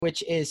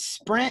which is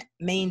sprint,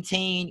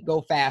 maintain,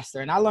 go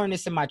faster. And I learned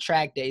this in my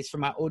track days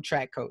from my old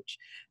track coach.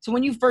 So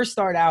when you first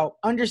start out,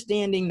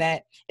 understanding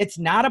that it's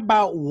not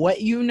about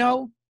what you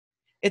know,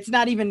 it's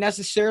not even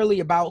necessarily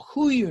about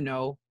who you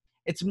know,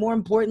 it's more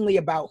importantly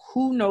about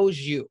who knows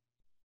you,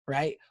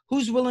 right?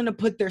 Who's willing to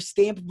put their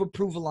stamp of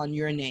approval on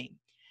your name.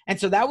 And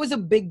so that was a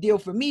big deal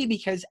for me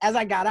because as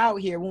I got out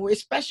here,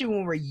 especially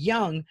when we're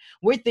young,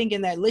 we're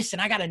thinking that, listen,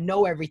 I got to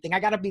know everything.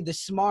 I got to be the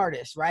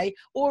smartest, right?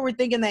 Or we're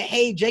thinking that,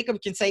 hey,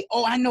 Jacob can say,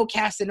 oh, I know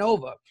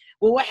Casanova.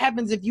 Well, what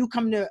happens if you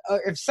come to,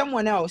 if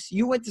someone else,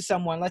 you went to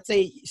someone, let's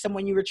say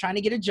someone you were trying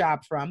to get a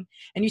job from,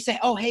 and you say,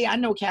 oh, hey, I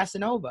know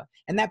Casanova.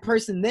 And that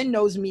person then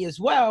knows me as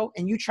well.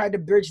 And you try to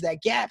bridge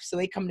that gap. So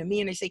they come to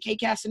me and they say, hey,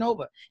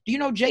 Casanova, do you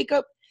know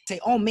Jacob? I say,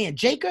 oh man,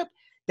 Jacob?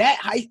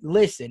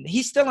 Listen,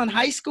 he's still in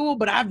high school,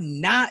 but I've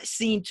not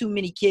seen too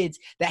many kids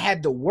that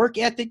have the work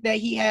ethic that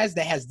he has,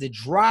 that has the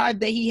drive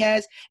that he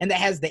has, and that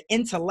has the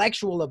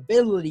intellectual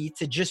ability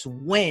to just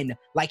win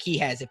like he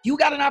has. If you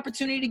got an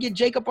opportunity to get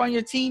Jacob on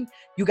your team,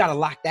 you got to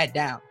lock that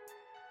down.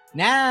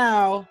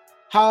 Now,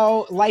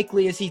 how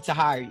likely is he to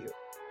hire you?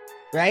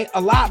 Right?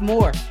 A lot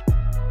more.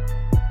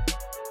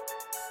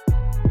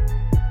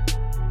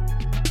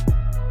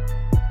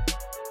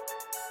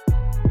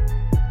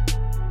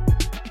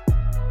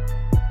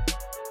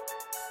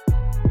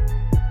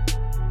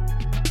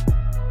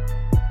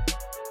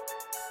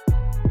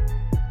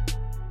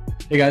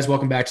 Hey guys,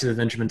 welcome back to the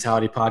Venture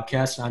Mentality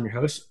Podcast. I'm your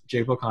host,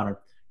 Jacob O'Connor.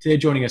 Today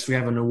joining us, we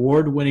have an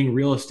award-winning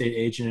real estate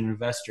agent and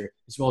investor,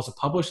 as well as a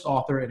published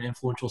author and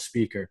influential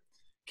speaker,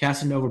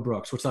 Casanova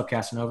Brooks. What's up,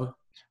 Casanova?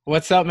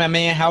 What's up, my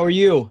man? How are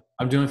you?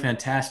 I'm doing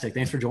fantastic.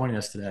 Thanks for joining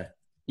us today.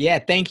 Yeah,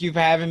 thank you for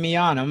having me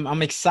on.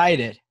 I'm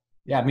excited.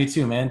 Yeah, me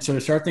too, man. So to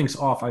start things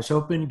off, I was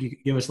hoping you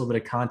could give us a little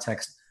bit of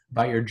context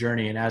about your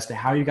journey and as to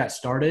how you got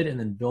started and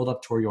then build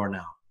up to where you are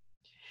now.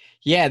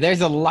 Yeah, there's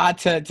a lot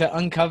to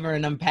uncover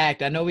and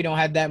unpack. I know we don't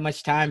have that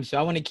much time, so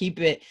I want to keep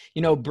it,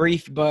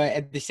 brief, but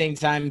at the same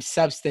time,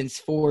 substance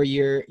for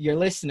your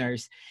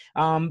listeners.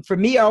 For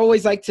me, I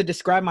always like to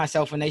describe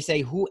myself when they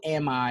say, who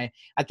am I?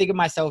 I think of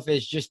myself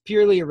as just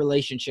purely a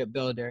relationship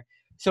builder.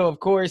 So, of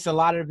course, a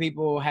lot of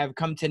people have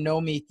come to know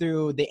me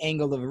through the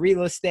angle of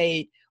real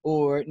estate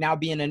or now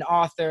being an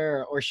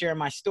author or sharing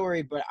my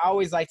story. But I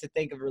always like to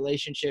think of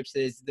relationships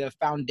as the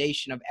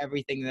foundation of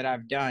everything that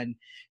I've done.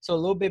 So a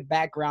little bit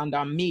background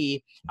on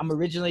me. I'm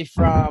originally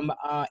from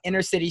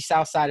inner city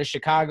south side of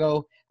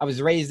Chicago. I was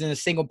raised in a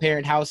single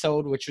parent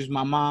household, which was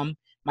my mom.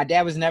 My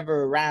dad was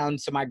never around,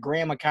 so my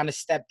grandma kind of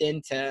stepped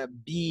in to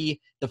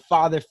be the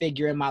father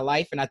figure in my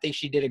life. And I think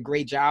she did a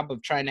great job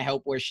of trying to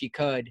help where she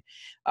could.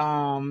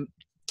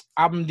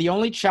 I'm the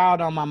only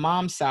child on my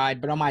mom's side,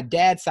 but on my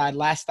dad's side,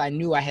 last I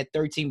knew, I had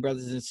 13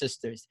 brothers and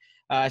sisters.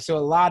 So a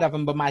lot of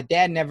them, but my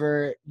dad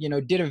never,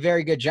 did a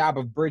very good job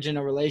of bridging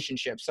a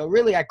relationship. So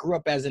really, I grew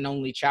up as an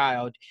only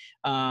child.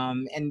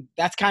 And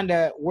that's kind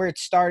of where it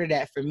started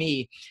at for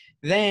me.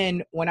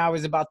 Then when I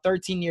was about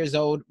 13 years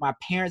old, my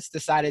parents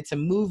decided to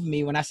move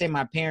me. When I say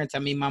my parents, I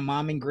mean my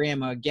mom and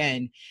grandma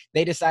again.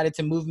 They decided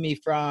to move me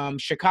from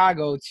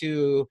Chicago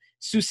to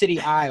Sioux City,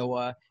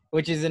 Iowa,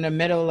 which is in the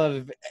middle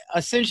of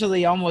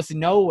essentially almost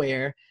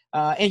nowhere,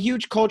 a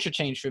huge culture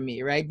change for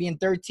me, right? Being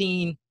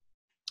 13,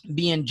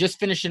 being just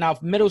finishing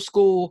off middle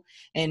school,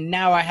 and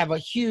now I have a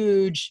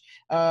huge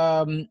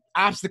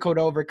obstacle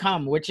to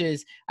overcome, which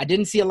is I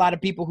didn't see a lot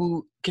of people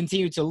who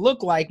continue to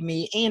look like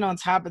me. And on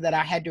top of that,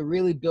 I had to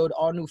really build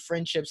all new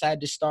friendships. I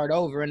had to start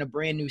over in a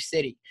brand new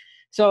city.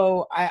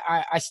 So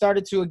I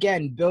started to,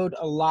 again, build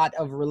a lot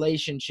of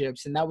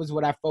relationships. And that was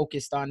what I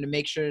focused on to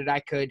make sure that I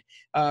could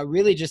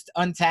really just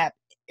untap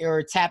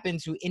or tap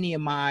into any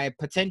of my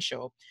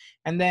potential.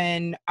 And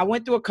then I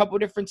went through a couple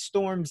different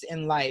storms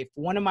in life.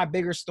 One of my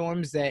bigger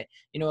storms that,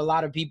 a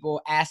lot of people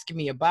ask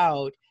me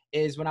about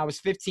is when I was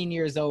 15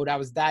 years old, I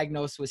was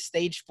diagnosed with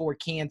stage 4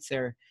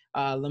 cancer,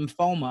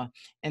 lymphoma.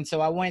 And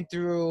so I went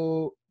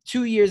through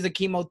 2 years of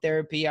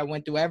chemotherapy. I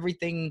went through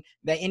everything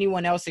that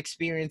anyone else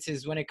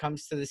experiences when it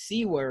comes to the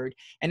C word.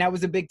 And that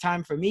was a big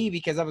time for me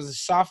because I was a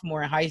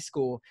sophomore in high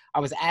school. I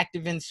was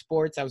active in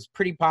sports. I was a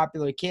pretty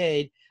popular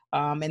kid.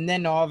 And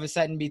then all of a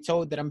sudden be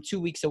told that I'm 2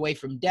 weeks away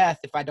from death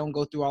if I don't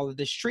go through all of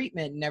this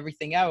treatment and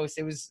everything else.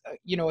 It was,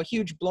 a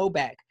huge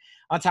blowback.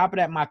 On top of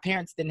that, my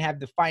parents didn't have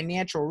the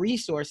financial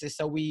resources,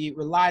 so we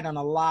relied on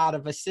a lot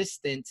of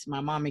assistance, my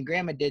mom and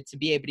grandma did, to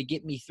be able to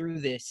get me through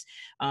this.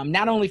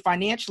 Not only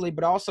financially,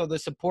 but also the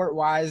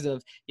support-wise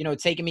of,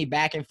 taking me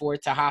back and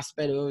forth to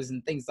hospitals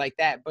and things like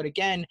that. But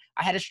again,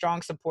 I had a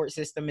strong support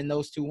system in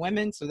those two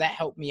women, so that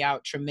helped me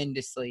out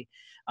tremendously.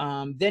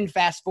 Then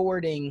fast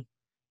forwarding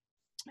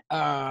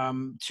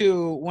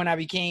to when I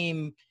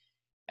became,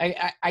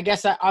 I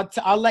guess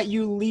I'll let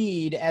you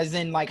lead, as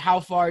in like, how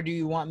far do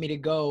you want me to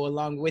go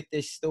along with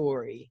this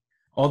story?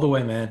 All the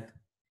way, man.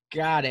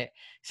 Got it.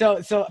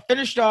 So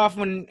finished off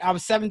when I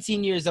was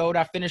 17 years old.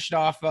 I finished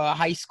off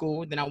high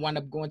school. Then I wound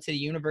up going to the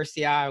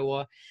University of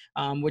Iowa,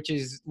 which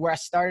is where I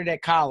started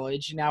at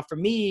college. Now, for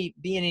me,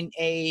 being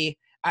a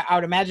I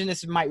would imagine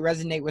this might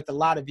resonate with a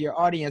lot of your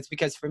audience,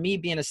 because for me,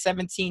 being a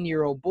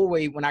 17-year-old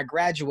boy when I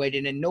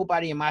graduated, and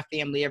nobody in my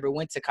family ever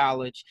went to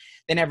college,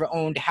 they never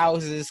owned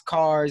houses,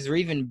 cars, or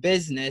even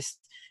business.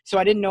 So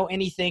I didn't know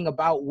anything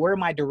about where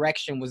my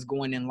direction was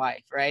going in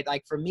life, right?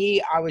 Like for me,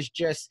 I was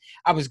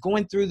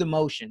going through the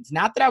motions.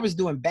 Not that I was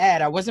doing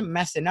bad, I wasn't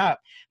messing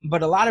up,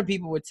 but a lot of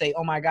people would say,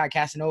 oh my God,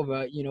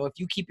 Casanova, if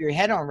you keep your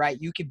head on right,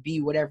 you could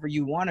be whatever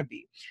you want to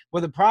be.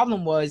 Well, the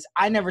problem was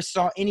I never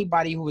saw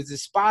anybody who was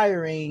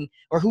aspiring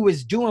or who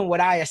was doing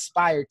what I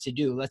aspired to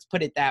do. Let's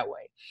put it that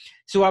way.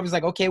 So I was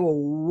like, okay, well,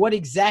 what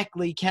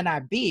exactly can I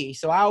be?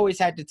 So I always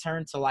had to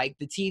turn to like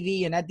the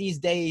TV. And at these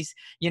days,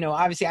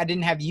 obviously I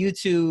didn't have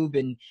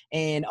YouTube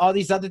and all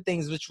these other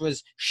things, which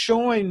was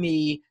showing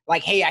me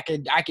like, hey, I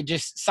could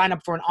just sign up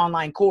for an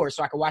online course,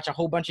 so I could watch a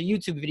whole bunch of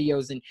YouTube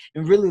videos and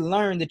really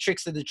learn the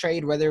tricks of the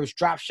trade, whether it was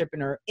drop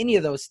shipping or any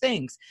of those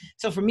things.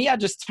 So for me, I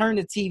just turned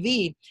to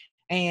TV.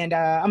 And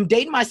I'm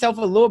dating myself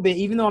a little bit,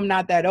 even though I'm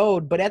not that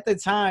old. But at the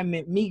time,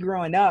 me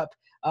growing up,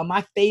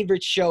 my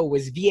favorite show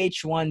was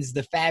VH1's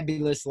The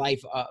Fabulous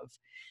Life of,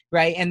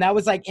 right? And that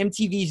was like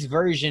MTV's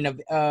version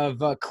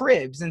of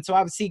Cribs. And so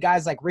I would see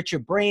guys like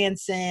Richard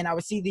Branson. I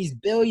would see these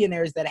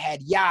billionaires that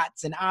had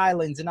yachts and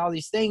islands and all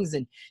these things.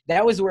 And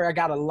that was where I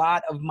got a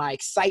lot of my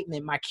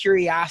excitement, my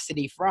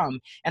curiosity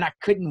from. And I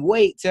couldn't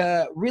wait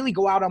to really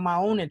go out on my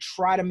own and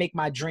try to make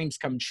my dreams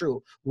come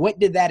true. What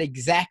did that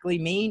exactly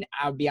mean?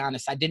 I'll be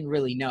honest, I didn't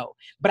really know.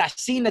 But I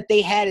seen that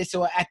they had it.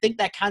 So I think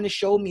that kind of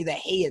showed me that,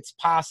 hey, it's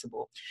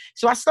possible.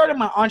 So I started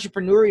my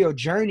entrepreneurial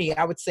journey,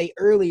 I would say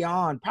early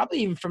on, probably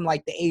even from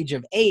like the age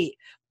of 8,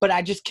 but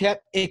I just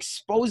kept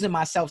exposing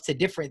myself to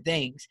different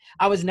things.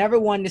 I was never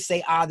one to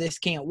say, this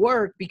can't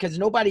work, because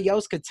nobody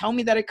else could tell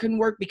me that it couldn't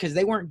work, because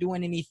they weren't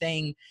doing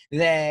anything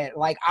that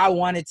like I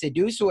wanted to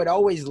do. So it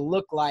always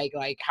looked like,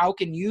 how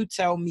can you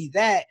tell me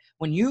that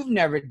when you've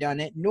never done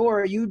it,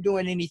 nor are you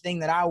doing anything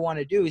that I want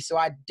to do? So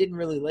I didn't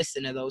really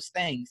listen to those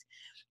things.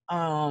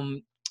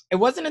 It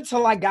wasn't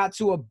until I got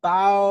to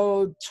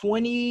about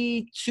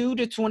 22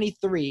 to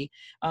 23,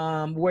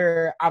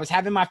 where I was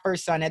having my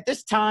first son. At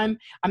this time,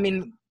 I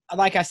mean,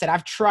 like I said,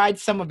 I've tried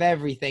some of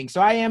everything. So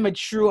I am a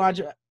true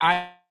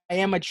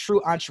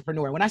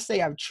entrepreneur. When I say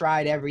I've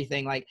tried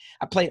everything, like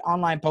I played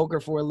online poker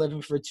for a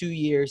living for 2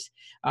 years.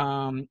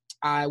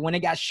 When it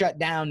got shut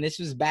down, this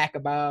was back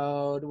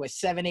about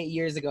 7-8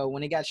 years ago.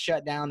 When it got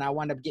shut down, I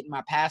wound up getting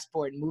my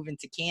passport and moving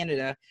to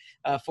Canada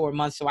for a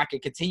month so I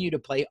could continue to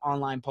play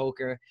online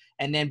poker.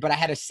 But I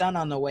had a son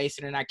on the way,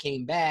 so then I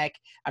came back.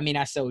 I mean,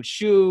 I sold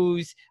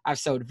shoes, I've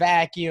sold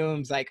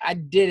vacuums, like I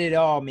did it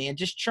all, man,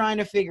 just trying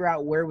to figure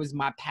out where was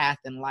my path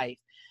in life.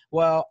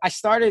 Well, I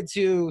started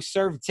to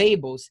serve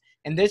tables,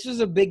 and this was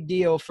a big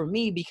deal for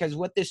me, because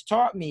what this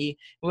taught me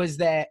was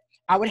that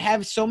I would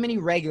have so many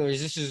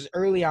regulars. This is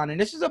early on,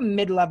 and this was a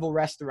mid-level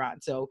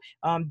restaurant. So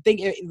I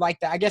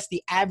guess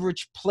the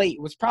average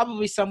plate was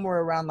probably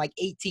somewhere around like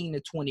 $18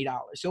 to $20.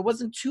 So it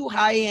wasn't too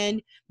high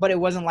end, but it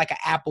wasn't like an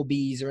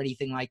Applebee's or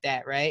anything like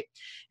that, right?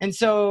 And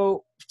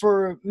so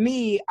for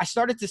me, I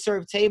started to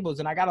serve tables,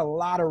 and I got a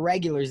lot of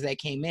regulars that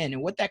came in.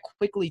 And what that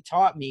quickly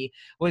taught me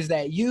was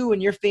that you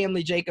and your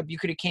family, Jacob, you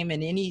could have came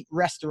in any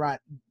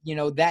restaurant,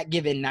 that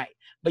given night,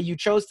 but you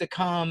chose to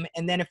come.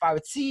 And then if I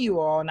would see you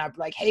all and I'd be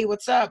like, hey,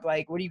 what's up?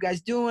 Like, what are you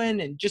guys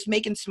doing? And just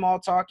making small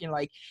talk, and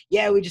like,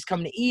 yeah, we just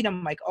come to eat.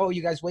 I'm like, oh,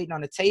 you guys waiting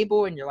on a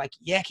table? And you're like,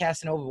 yeah,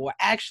 Casanova. Well,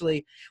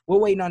 actually, we're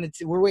waiting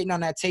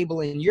on that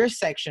table in your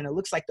section. It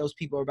looks like those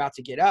people are about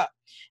to get up.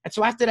 And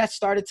so after that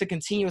started to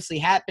continuously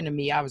happen to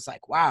me, I was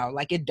like, wow,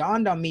 like it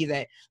dawned on me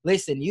that,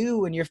 listen,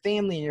 you and your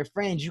family and your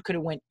friends, you could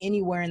have went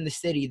anywhere in the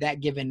city that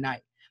given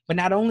night. But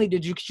not only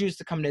did you choose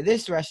to come to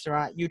this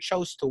restaurant, you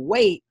chose to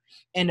wait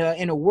in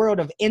a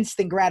world of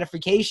instant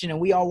gratification. And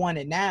we all want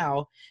it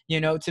now,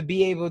 to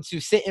be able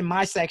to sit in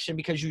my section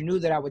because you knew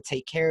that I would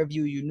take care of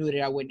you. You knew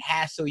that I wouldn't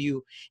hassle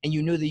you, and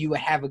you knew that you would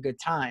have a good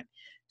time.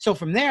 So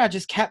from there, I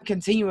just kept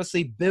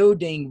continuously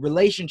building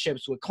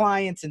relationships with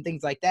clients and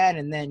things like that.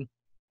 And then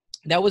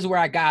that was where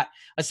I got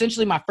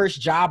essentially my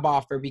first job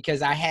offer,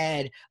 because I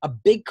had a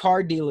big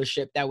car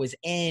dealership that was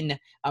in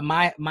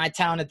my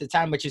town at the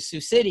time, which is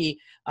Sioux City.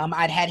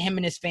 I'd had him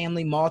and his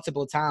family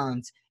multiple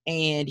times,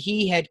 and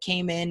he had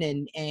came in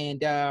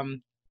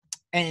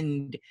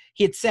and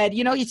he had said,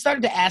 he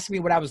started to ask me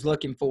what I was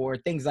looking for,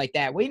 things like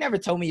that. Well, he never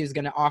told me he was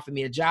going to offer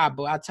me a job,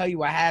 but I'll tell you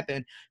what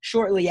happened.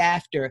 Shortly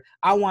after,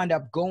 I wound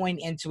up going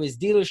into his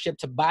dealership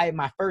to buy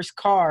my first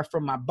car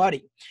from my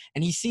buddy.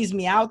 And he sees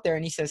me out there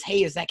and he says,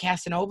 hey, is that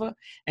Casanova?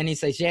 And he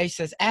says, yeah. He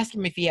says, ask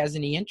him if he has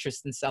any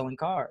interest in selling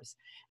cars.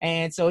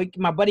 And so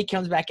my buddy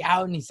comes back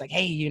out and he's like,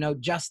 hey,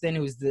 Justin,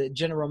 who's the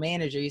general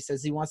manager, he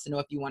says he wants to know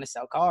if you want to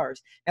sell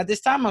cars. At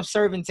this time, I'm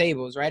serving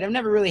tables, right? I've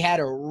never really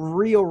had a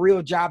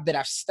real job that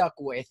I've stuck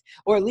with,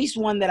 or at least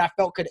one that I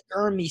felt could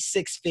earn me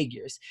 6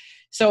 figures.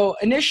 So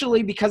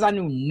initially, because I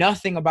knew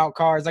nothing about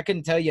cars, I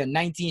couldn't tell you a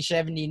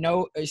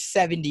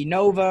 1970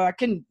 Nova. I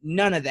couldn't,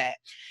 none of that.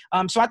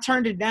 So I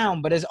turned it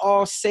down. But as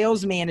all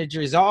sales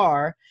managers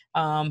are,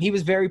 he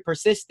was very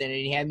persistent,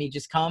 and he had me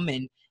just come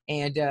and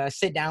and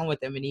sit down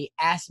with him. And he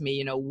asked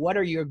me, what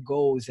are your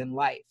goals in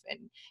life?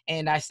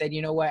 And I said,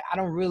 you know what? I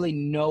don't really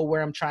know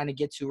where I'm trying to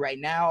get to right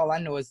now. All I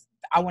know is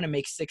I want to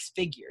make six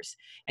figures.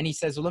 And he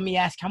says, well, let me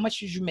ask, how much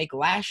did you make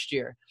last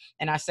year?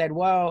 And I said,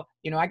 well,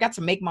 I got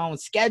to make my own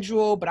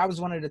schedule, but I was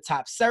one of the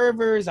top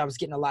servers. I was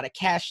getting a lot of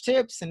cash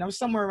tips, and I was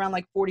somewhere around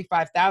like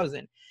 45,000.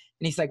 And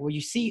he's like, well, you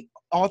see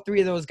all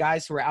three of those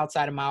guys who were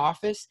outside of my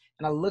office?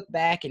 And I look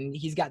back, and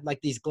he's got like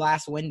these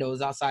glass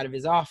windows outside of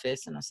his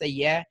office. And I say,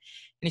 yeah. And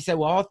he said,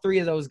 well, all three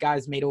of those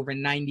guys made over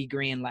 90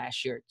 grand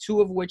last year,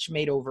 two of which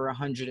made over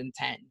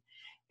 110.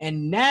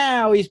 And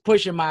now he's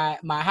pushing my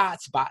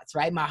hot spots,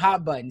 right? My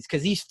hot buttons,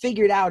 because he's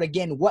figured out,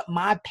 again, what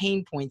my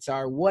pain points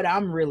are, what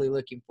I'm really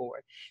looking for.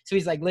 So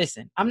he's like,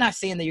 listen, I'm not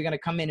saying that you're going to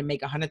come in and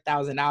make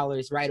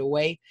 $100,000 right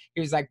away. He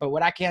was like, but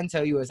what I can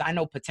tell you is I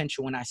know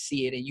potential when I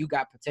see it, and you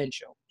got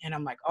potential. And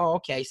I'm like, oh,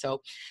 okay.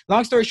 So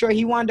long story short,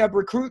 he wound up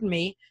recruiting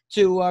me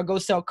to go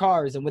sell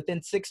cars. And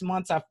within 6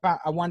 months, I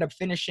wound up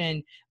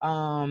finishing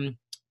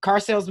Car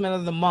Salesman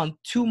of the Month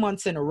 2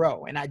 months in a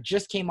row. And I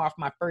just came off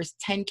my first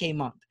 10K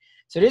month.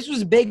 So this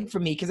was big for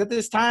me because at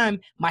this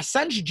time, my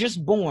son's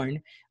just born,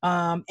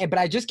 but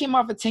I just came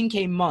off a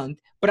 10K month,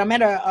 but I'm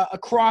at a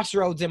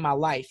crossroads in my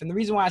life. And the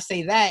reason why I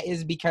say that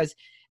is because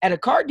at a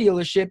car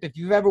dealership, if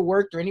you've ever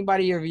worked, or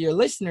anybody of your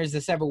listeners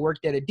that's ever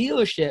worked at a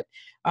dealership,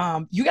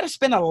 you got to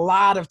spend a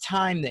lot of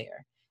time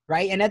there.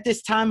 Right. And at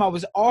this time, I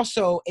was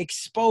also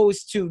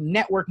exposed to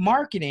network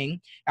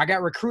marketing. I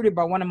got recruited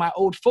by one of my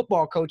old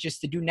football coaches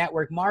to do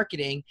network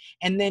marketing.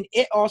 And then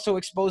it also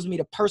exposed me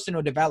to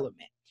personal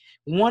development,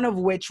 one of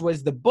which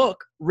was the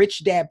book,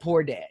 Rich Dad,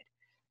 Poor Dad.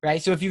 Right.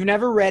 So if you've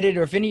never read it,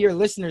 or if any of your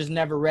listeners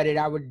never read it,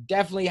 I would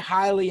definitely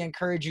highly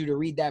encourage you to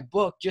read that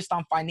book just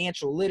on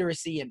financial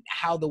literacy and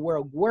how the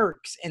world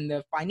works in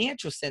the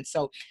financial sense.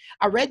 So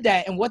I read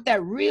that. And what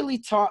that really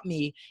taught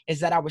me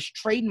is that I was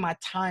trading my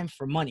time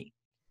for money.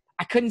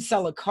 I couldn't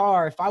sell a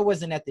car if I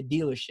wasn't at the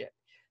dealership.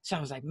 So I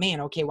was like,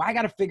 man, okay, well, I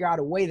got to figure out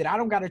a way that I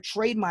don't got to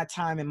trade my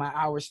time and my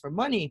hours for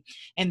money.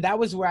 And that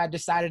was where I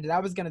decided that I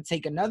was going to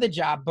take another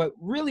job. But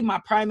really, my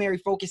primary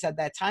focus at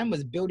that time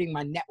was building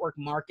my network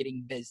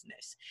marketing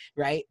business,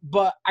 right?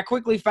 But I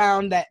quickly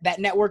found that that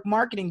network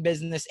marketing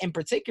business in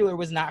particular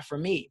was not for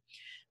me.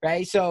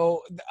 Right.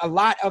 So a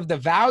lot of the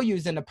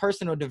values and the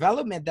personal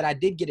development that I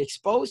did get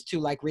exposed to,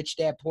 like Rich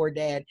Dad, Poor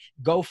Dad,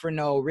 Go for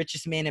No,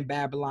 Richest Man in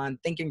Babylon,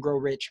 Think and Grow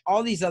Rich,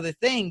 all these other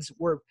things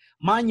were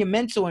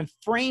monumental in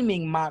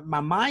framing my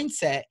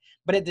mindset.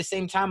 But at the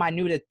same time, I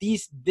knew that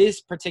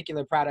this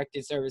particular product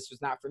and service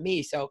was not for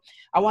me. So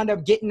I wound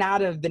up getting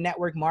out of the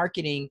network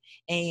marketing,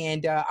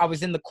 and I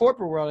was in the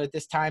corporate world at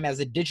this time as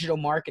a digital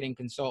marketing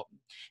consultant.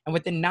 And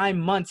within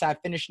 9 months, I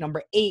finished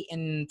number 8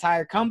 in the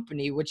entire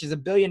company, which is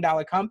 $1 billion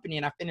company.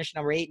 And I finished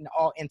number 8 in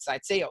all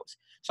inside sales.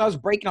 So I was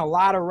breaking a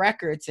lot of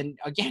records. And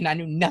again, I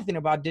knew nothing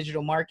about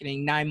digital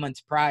marketing 9 months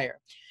prior.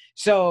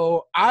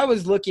 So I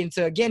was looking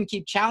to, again,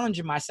 keep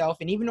challenging myself.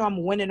 And even though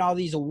I'm winning all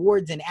these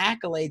awards and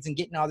accolades and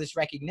getting all this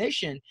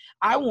recognition,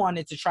 I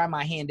wanted to try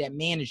my hand at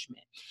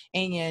management.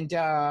 And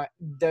I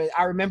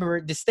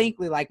remember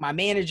distinctly, like, my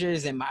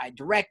managers and my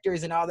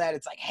directors and all that.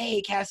 It's like,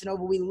 hey,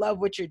 Casanova, we love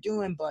what you're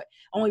doing, but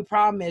only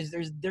problem is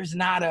there's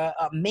not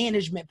a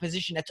management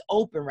position that's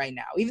open right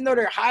now, even though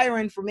they're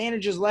hiring for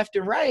managers left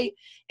and right.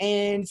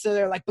 And so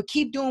they're like, but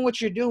keep doing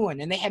what you're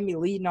doing. And they had me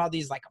leading all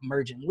these like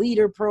emerging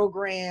leader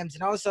programs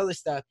and all this other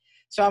stuff.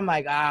 So I'm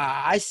like,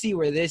 I see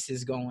where this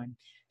is going.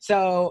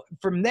 So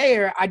from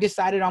there, I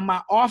decided on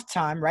my off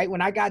time, right?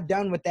 When I got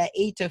done with that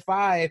 8 to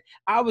 5,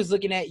 I was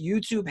looking at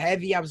YouTube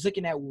heavy. I was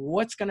looking at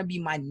what's going to be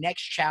my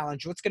next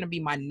challenge, what's going to be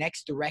my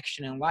next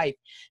direction in life.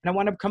 And I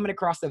wound up coming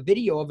across a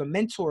video of a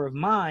mentor of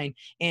mine.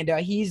 And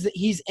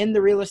he's in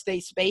the real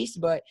estate space,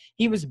 but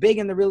he was big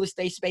in the real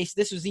estate space.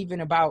 This was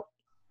even about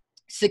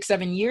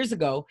 6-7 years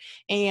ago.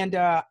 And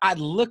I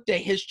looked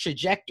at his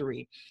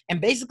trajectory, and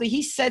basically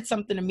he said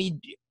something to me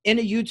in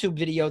a YouTube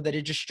video that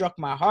it just struck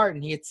my heart.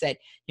 And he had said,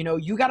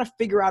 you got to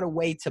figure out a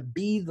way to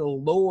be the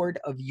Lord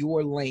of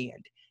your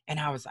land. And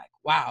I was like,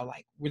 wow,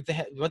 like what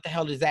the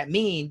hell does that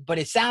mean? But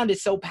it sounded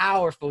so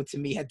powerful to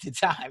me at the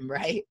time.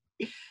 Right.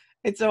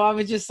 And so I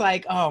was just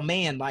like, oh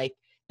man, like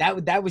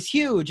that was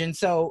huge. And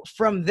so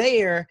from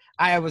there,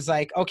 I was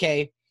like,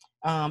 okay,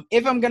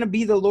 if I'm going to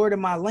be the Lord of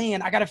my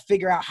land, I got to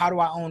figure out how do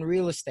I own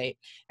real estate.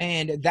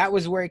 And that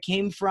was where it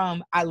came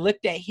from. I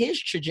looked at his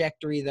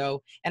trajectory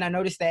though, and I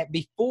noticed that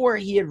before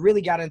he had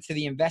really got into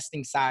the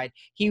investing side,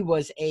 he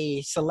was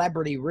a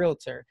celebrity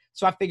realtor.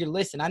 So I figured,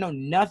 listen, I know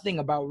nothing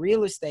about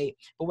real estate,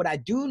 but what I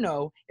do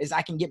know is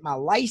I can get my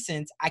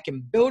license. I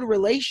can build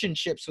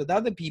relationships with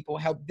other people,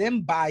 help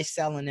them buy,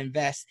 sell, and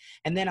invest.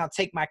 And then I'll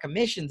take my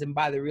commissions and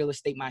buy the real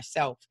estate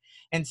myself.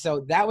 And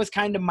so that was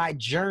kind of my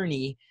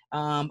journey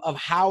of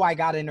how I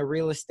got into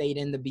real estate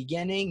in the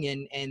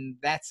beginning. And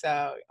that's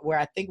where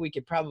I think we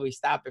could probably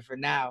stop it for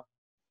now.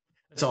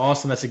 That's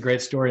awesome. That's a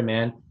great story,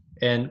 man.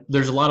 And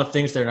there's a lot of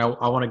things there, and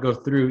I want to go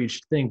through each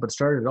thing, but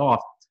started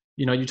off,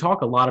 you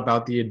talk a lot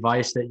about the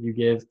advice that you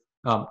give.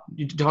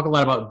 You talk a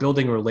lot about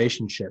building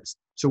relationships.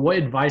 So what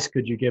advice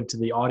could you give to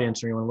the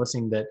audience or anyone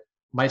listening that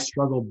might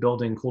struggle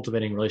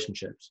cultivating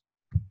relationships?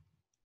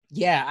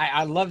 Yeah,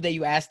 I love that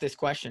you asked this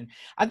question.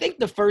 I think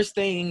the first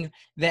thing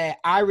that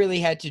I really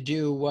had to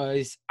do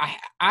was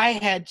I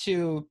had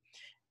to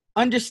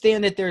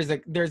understand that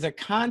there's a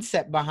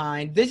concept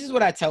behind. This is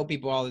what I tell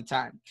people all the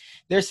time.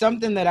 There's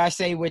something that I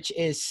say, which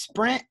is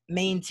sprint,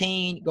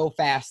 maintain, go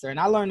faster. And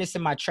I learned this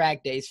in my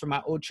track days from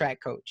my old track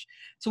coach.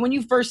 So when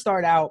you first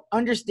start out,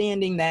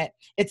 understanding that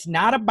it's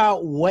not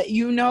about what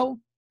you know,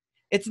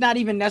 it's not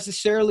even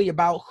necessarily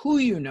about who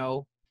you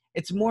know,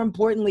 it's more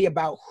importantly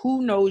about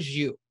who knows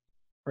you,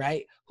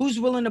 right? Who's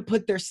willing to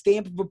put their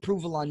stamp of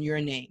approval on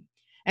your name?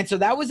 And so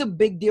that was a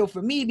big deal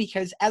for me,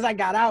 because as I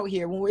got out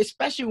here,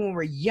 especially when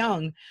we're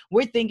young,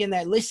 we're thinking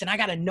that, listen, I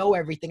got to know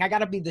everything. I got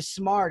to be the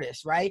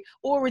smartest, right?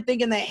 Or we're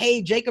thinking that,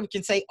 hey, Jacob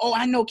can say, oh,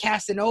 I know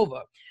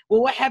Casanova.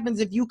 Well, what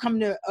happens if you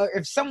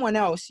if someone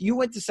else, you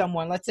went to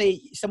someone, let's say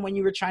someone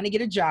you were trying to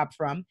get a job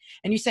from,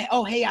 and you say,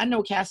 oh, hey, I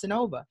know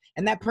Casanova.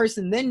 And that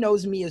person then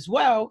knows me as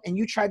well. And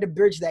you tried to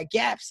bridge that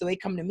gap. So they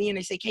come to me and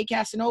they say, hey,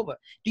 Casanova,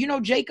 do you know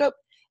Jacob?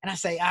 And I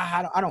say,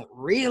 I don't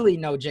really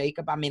know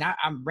Jacob. I mean, I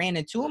ran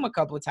into him a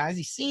couple of times.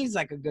 He seems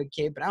like a good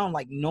kid, but I don't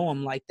know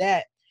him like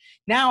that.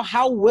 Now,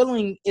 how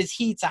willing is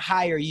he to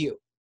hire you?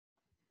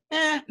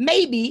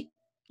 Maybe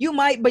you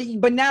might,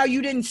 but now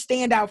you didn't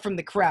stand out from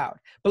the crowd.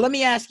 But let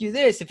me ask you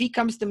this. If he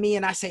comes to me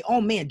and I say,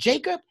 oh man,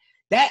 Jacob,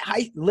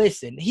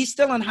 listen, he's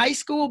still in high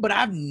school, but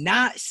I've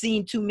not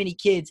seen too many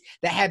kids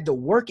that have the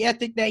work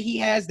ethic that he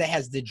has, that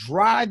has the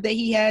drive that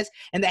he has,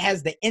 and that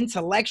has the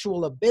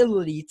intellectual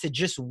ability to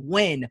just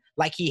win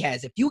like he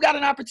has. If you got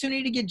an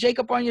opportunity to get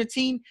Jacob on your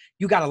team,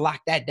 you got to lock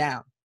that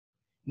down.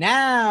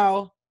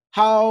 Now,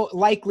 how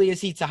likely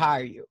is he to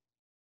hire you?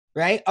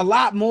 Right? A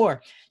lot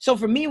more. So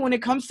for me, when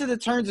it comes to the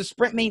terms of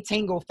sprint,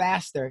 maintain, go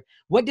faster,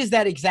 what does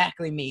that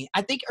exactly mean?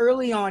 I think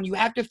early on, you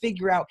have to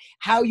figure out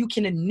how you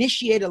can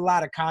initiate a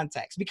lot of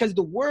contacts, because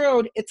the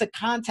world, it's a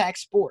contact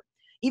sport.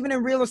 Even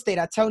in real estate,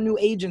 I tell new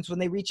agents when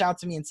they reach out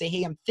to me and say,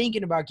 hey, I'm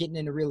thinking about getting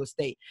into real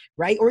estate,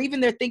 right? Or even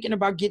they're thinking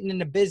about getting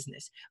into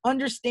business.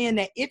 Understand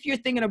that if you're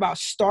thinking about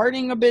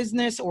starting a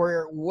business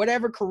or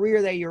whatever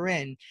career that you're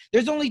in,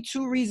 there's only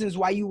two reasons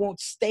why you won't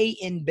stay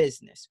in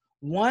business.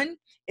 One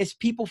is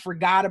people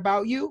forgot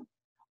about you,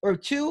 or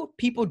two,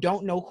 people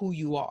don't know who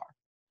you are,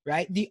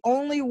 right? The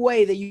only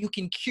way that you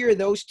can cure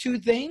those two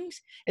things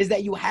is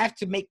that you have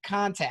to make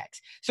contacts.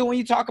 So when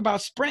you talk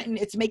about sprinting,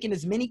 it's making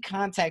as many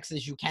contacts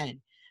as you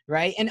can,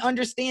 right? And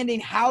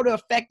understanding how to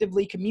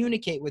effectively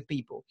communicate with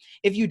people.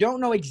 If you don't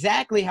know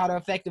exactly how to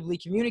effectively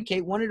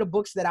communicate, one of the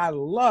books that I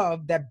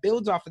love that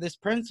builds off of this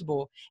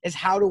principle is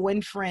How to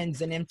Win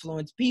Friends and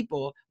Influence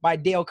People by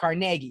Dale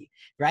Carnegie,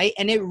 right?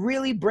 And it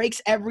really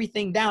breaks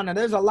everything down. Now,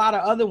 there's a lot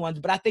of other ones,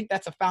 but I think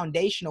that's a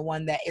foundational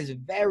one that is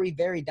very,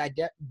 very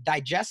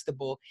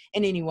digestible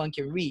and anyone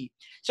can read.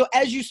 So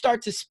as you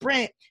start to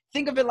sprint,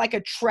 think of it like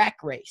a track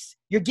race.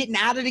 You're getting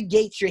out of the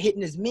gates. You're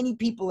hitting as many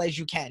people as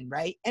you can,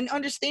 right? And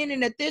understanding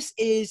that this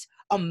is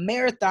a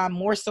marathon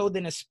more so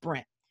than a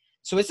sprint.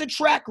 So it's a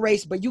track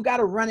race, but you got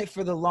to run it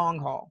for the long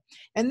haul.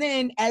 And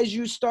then as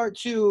you start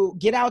to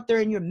get out there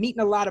and you're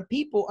meeting a lot of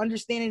people,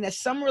 understanding that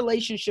some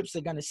relationships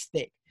are going to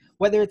stick,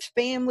 whether it's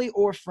family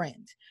or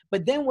friends.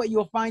 But then what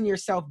you'll find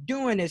yourself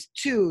doing is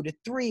 2 to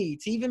 3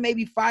 to even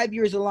maybe 5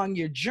 years along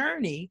your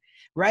journey,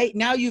 right?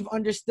 Now you've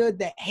understood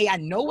that, hey, I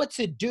know what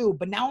to do,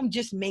 but now I'm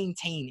just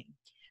maintaining,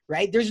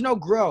 right? There's no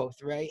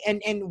growth, right?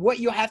 And what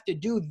you have to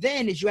do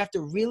then is you have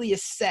to really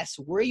assess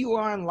where you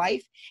are in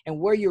life and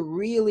where you're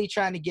really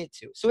trying to get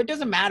to. So it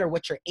doesn't matter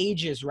what your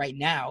age is right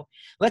now.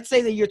 Let's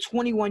say that you're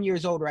 21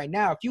 years old right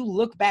now. If you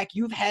look back,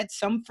 you've had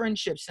some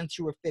friendships since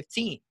you were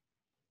 15.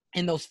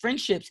 And those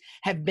friendships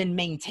have been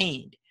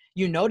maintained.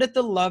 You know that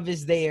the love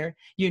is there.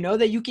 You know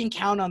that you can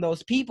count on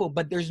those people,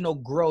 but there's no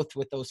growth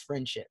with those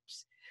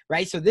friendships,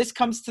 right? So this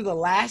comes to the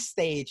last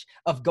stage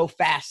of go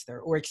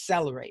faster or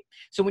accelerate.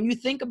 So when you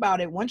think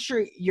about it, once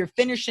you're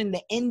finishing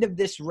the end of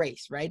this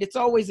race, right? It's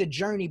always a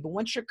journey, but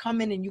once you're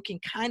coming and you can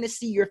kind of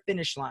see your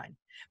finish line.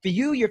 For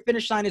you, your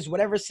finish line is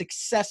whatever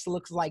success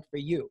looks like for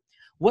you.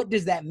 What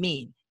does that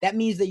mean? That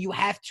means that you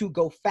have to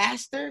go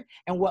faster.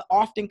 And what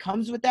often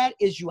comes with that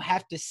is you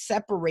have to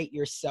separate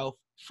yourself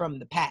from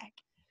the pack,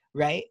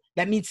 right?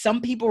 That means some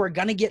people are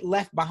going to get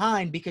left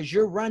behind because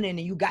you're running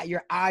and you got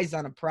your eyes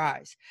on a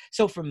prize.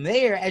 So from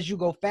there, as you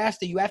go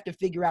faster, you have to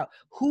figure out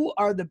who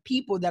are the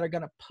people that are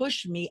going to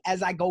push me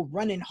as I go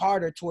running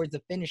harder towards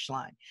the finish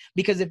line.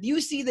 Because if you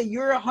see that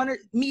you're 100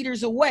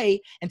 meters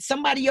away and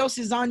somebody else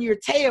is on your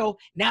tail,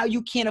 now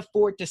you can't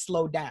afford to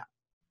slow down.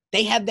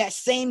 They have that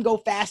same go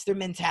faster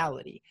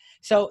mentality.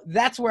 So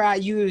that's where I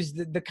use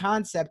the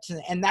concepts.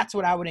 And that's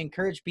what I would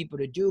encourage people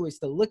to do, is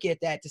to look at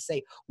that, to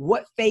say,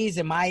 what phase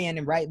am I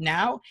in right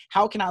now?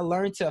 How can I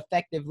learn to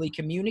effectively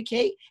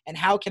communicate? And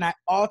how can I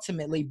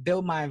ultimately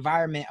build my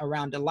environment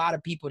around a lot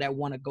of people that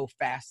want to go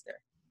faster?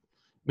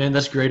 Man,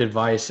 that's great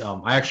advice.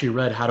 I actually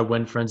read How to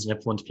Win Friends and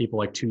Influence People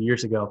like 2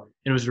 years ago.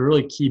 And it was a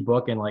really key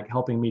book in like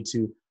helping me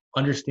to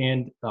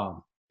understand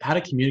how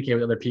to communicate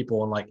with other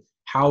people and like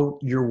how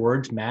your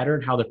words matter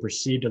and how they're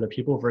perceived to other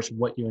people versus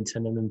what you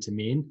intended them to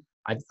mean.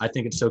 I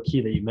think it's so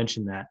key that you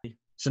mentioned that.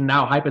 So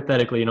now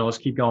hypothetically, let's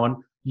keep going.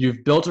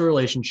 You've built a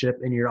relationship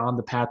and you're on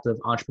the path of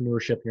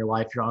entrepreneurship in your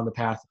life. You're on the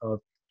path of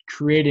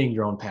creating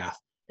your own path.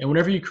 And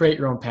whenever you create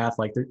your own path,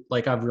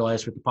 like I've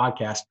realized with the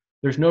podcast,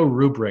 there's no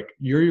rubric.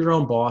 You're your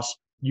own boss.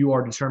 You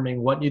are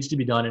determining what needs to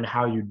be done and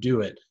how you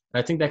do it.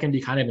 And I think that can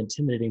be kind of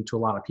intimidating to a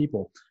lot of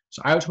people.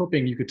 So I was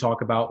hoping you could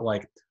talk about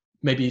like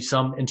maybe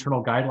some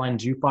internal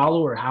guidelines you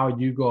follow or how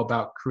you go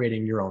about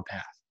creating your own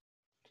path.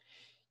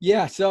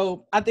 Yeah,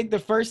 so I think the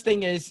first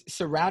thing is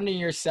surrounding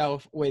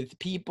yourself with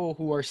people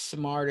who are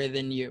smarter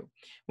than you.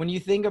 When you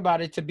think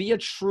about it, to be a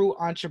true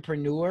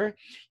entrepreneur,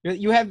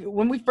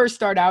 when we first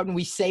start out and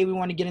we say we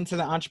want to get into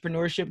the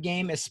entrepreneurship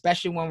game,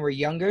 especially when we're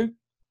younger,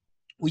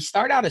 we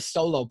start out as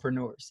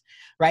solopreneurs,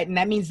 right? And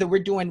that means that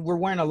we're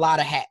wearing a lot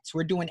of hats.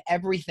 We're doing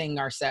everything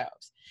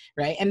ourselves,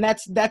 right? And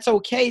that's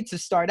okay to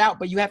start out,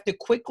 but you have to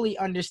quickly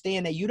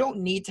understand that you don't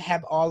need to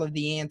have all of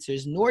the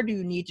answers, nor do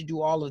you need to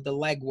do all of the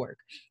legwork,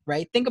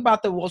 right? Think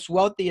about the most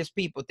wealthiest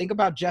people. Think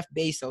about Jeff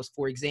Bezos,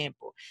 for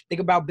example.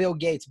 Think about Bill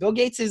Gates. Bill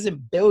Gates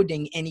isn't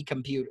building any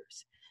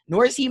computers,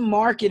 nor is he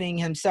marketing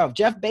himself.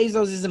 Jeff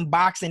Bezos isn't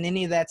boxing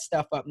any of that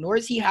stuff up, nor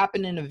is he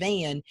hopping in a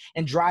van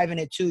and driving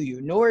it to you,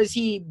 nor is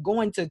he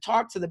going to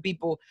talk to the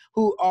people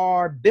who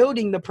are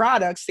building the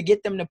products to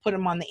get them to put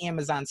them on the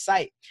Amazon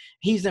site.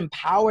 He's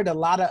empowered a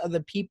lot of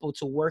other people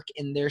to work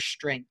in their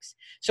strengths.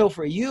 So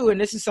for you,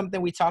 and this is something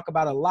we talk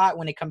about a lot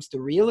when it comes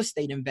to real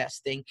estate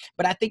investing,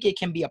 but I think it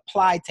can be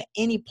applied to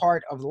any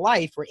part of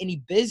life or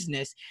any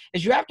business,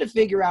 is you have to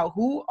figure out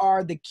who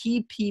are the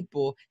key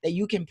people that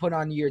you can put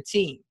on your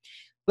team.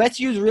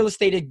 Let's use real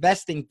estate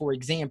investing, for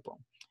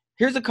example.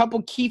 Here's a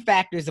couple key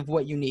factors of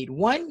what you need.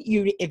 One,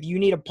 if you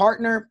need a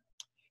partner,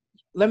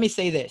 let me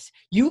say this.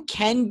 You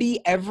can be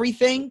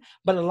everything,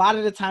 but a lot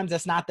of the times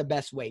that's not the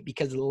best way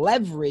because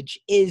leverage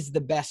is the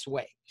best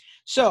way.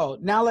 So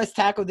now let's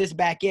tackle this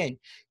back in.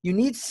 You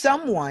need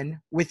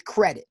someone with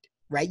credit,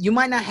 right? You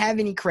might not have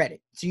any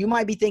credit. So you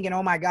might be thinking,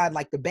 oh my God,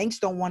 like the banks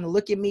don't want to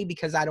look at me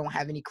because I don't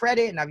have any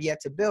credit and I've yet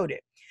to build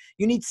it.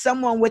 You need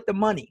someone with the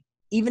money.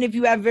 Even if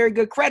you have very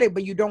good credit,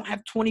 but you don't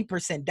have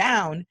 20%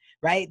 down,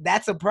 right?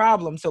 That's a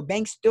problem. So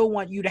banks still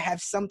want you to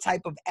have some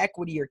type of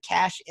equity or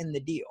cash in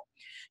the deal.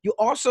 You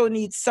also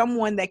need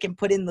someone that can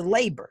put in the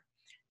labor,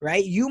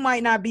 right? You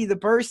might not be the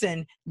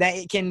person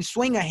that can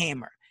swing a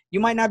hammer. You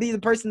might not be the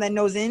person that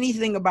knows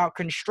anything about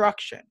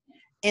construction.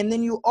 And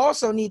then you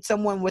also need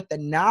someone with the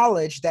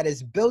knowledge that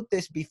has built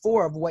this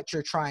before of what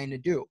you're trying to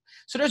do.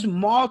 So there's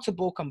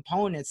multiple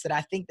components that I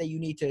think that you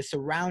need to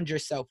surround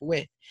yourself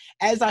with.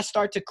 As I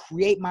start to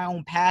create my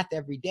own path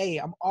every day,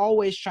 I'm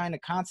always trying to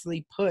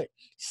constantly put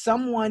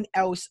someone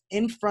else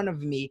in front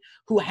of me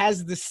who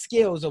has the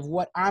skills of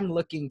what I'm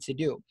looking to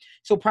do.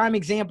 So prime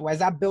example,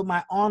 as I build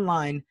my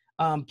online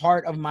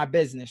part of my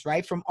business,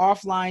 right? From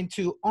offline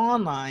to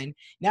online,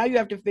 now you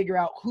have to figure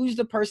out who's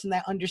the person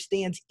that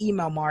understands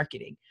email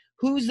marketing.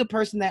 Who's the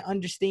person that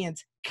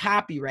understands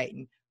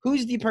copywriting?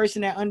 Who's the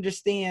person that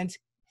understands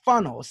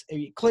funnels?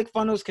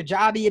 ClickFunnels,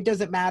 Kajabi, it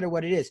doesn't matter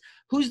what it is.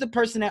 Who's the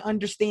person that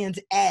understands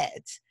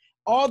ads?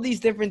 All these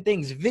different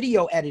things,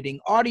 video editing,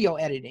 audio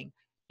editing.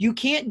 You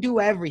can't do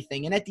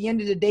everything. And at the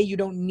end of the day, you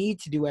don't need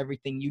to do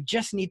everything. You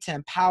just need to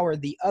empower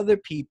the other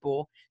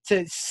people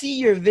to see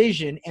your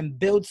vision and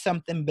build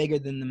something bigger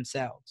than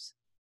themselves.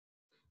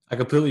 I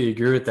completely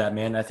agree with that,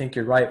 man. I think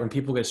you're right. When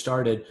people get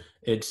started,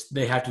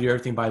 they have to do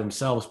everything by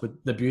themselves. But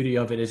the beauty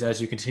of it is as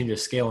you continue to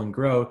scale and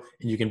grow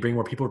and you can bring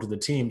more people to the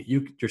team,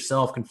 you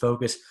yourself can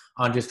focus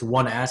on just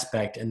one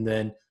aspect and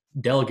then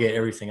delegate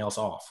everything else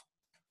off.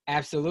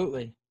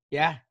 Absolutely.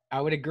 Yeah, I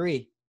would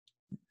agree.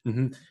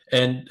 Mm-hmm.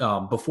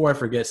 And before I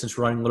forget, since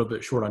we're running a little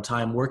bit short on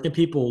time, where can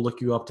people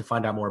look you up to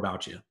find out more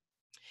about you?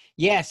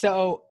 Yeah.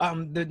 So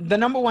the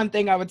number one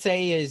thing I would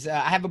say is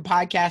I have a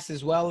podcast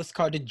as well. It's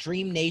called the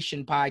Dream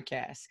Nation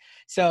Podcast.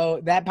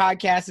 So that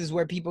podcast is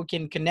where people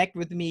can connect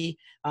with me.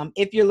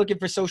 If you're looking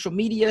for social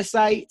media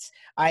sites,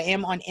 I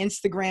am on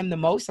Instagram the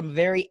most. I'm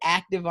very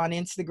active on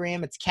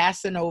Instagram. It's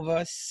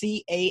Casanova,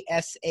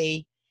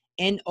 CASANOVA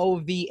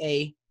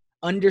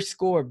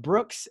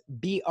 _Brooks,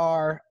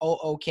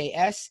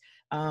 BROOKS.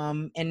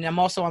 And I'm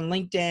also on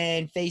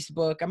LinkedIn,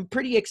 Facebook. I'm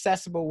pretty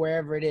accessible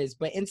wherever it is,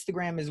 but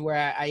Instagram is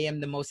where I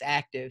am the most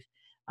active.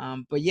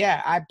 But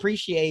yeah, I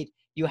appreciate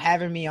you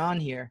having me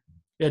on here.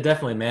 Yeah,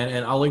 definitely, man.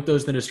 And I'll link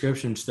those in the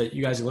description so that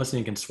you guys are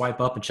listening can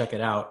swipe up and check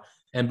it out.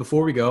 And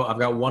before we go, I've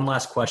got one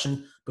last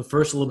question, but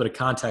first a little bit of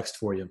context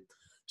for you.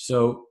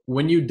 So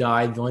when you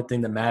died, the only thing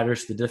that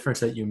matters is the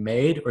difference that you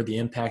made or the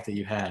impact that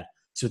you had.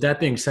 So with that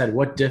being said,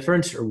 what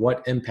difference or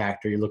what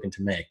impact are you looking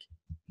to make?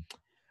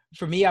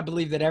 For me, I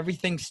believe that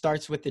everything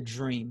starts with a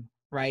dream,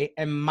 right?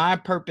 And my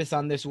purpose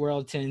on this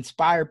world to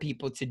inspire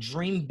people to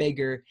dream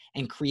bigger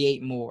and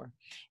create more.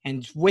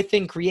 And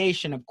within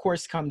creation, of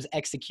course, comes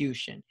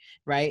execution,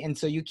 right? And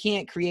so you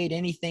can't create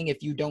anything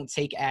if you don't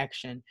take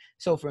action.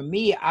 So for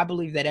me, I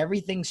believe that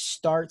everything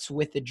starts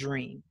with a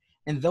dream.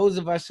 And those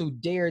of us who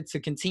dare to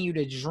continue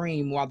to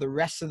dream while the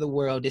rest of the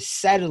world is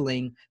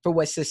settling for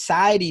what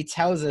society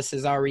tells us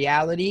is our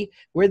reality,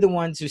 we're the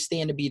ones who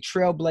stand to be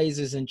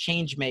trailblazers and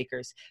change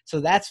makers. So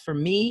that's for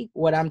me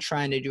what I'm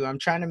trying to do. I'm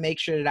trying to make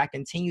sure that I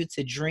continue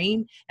to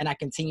dream and I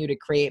continue to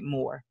create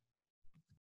more.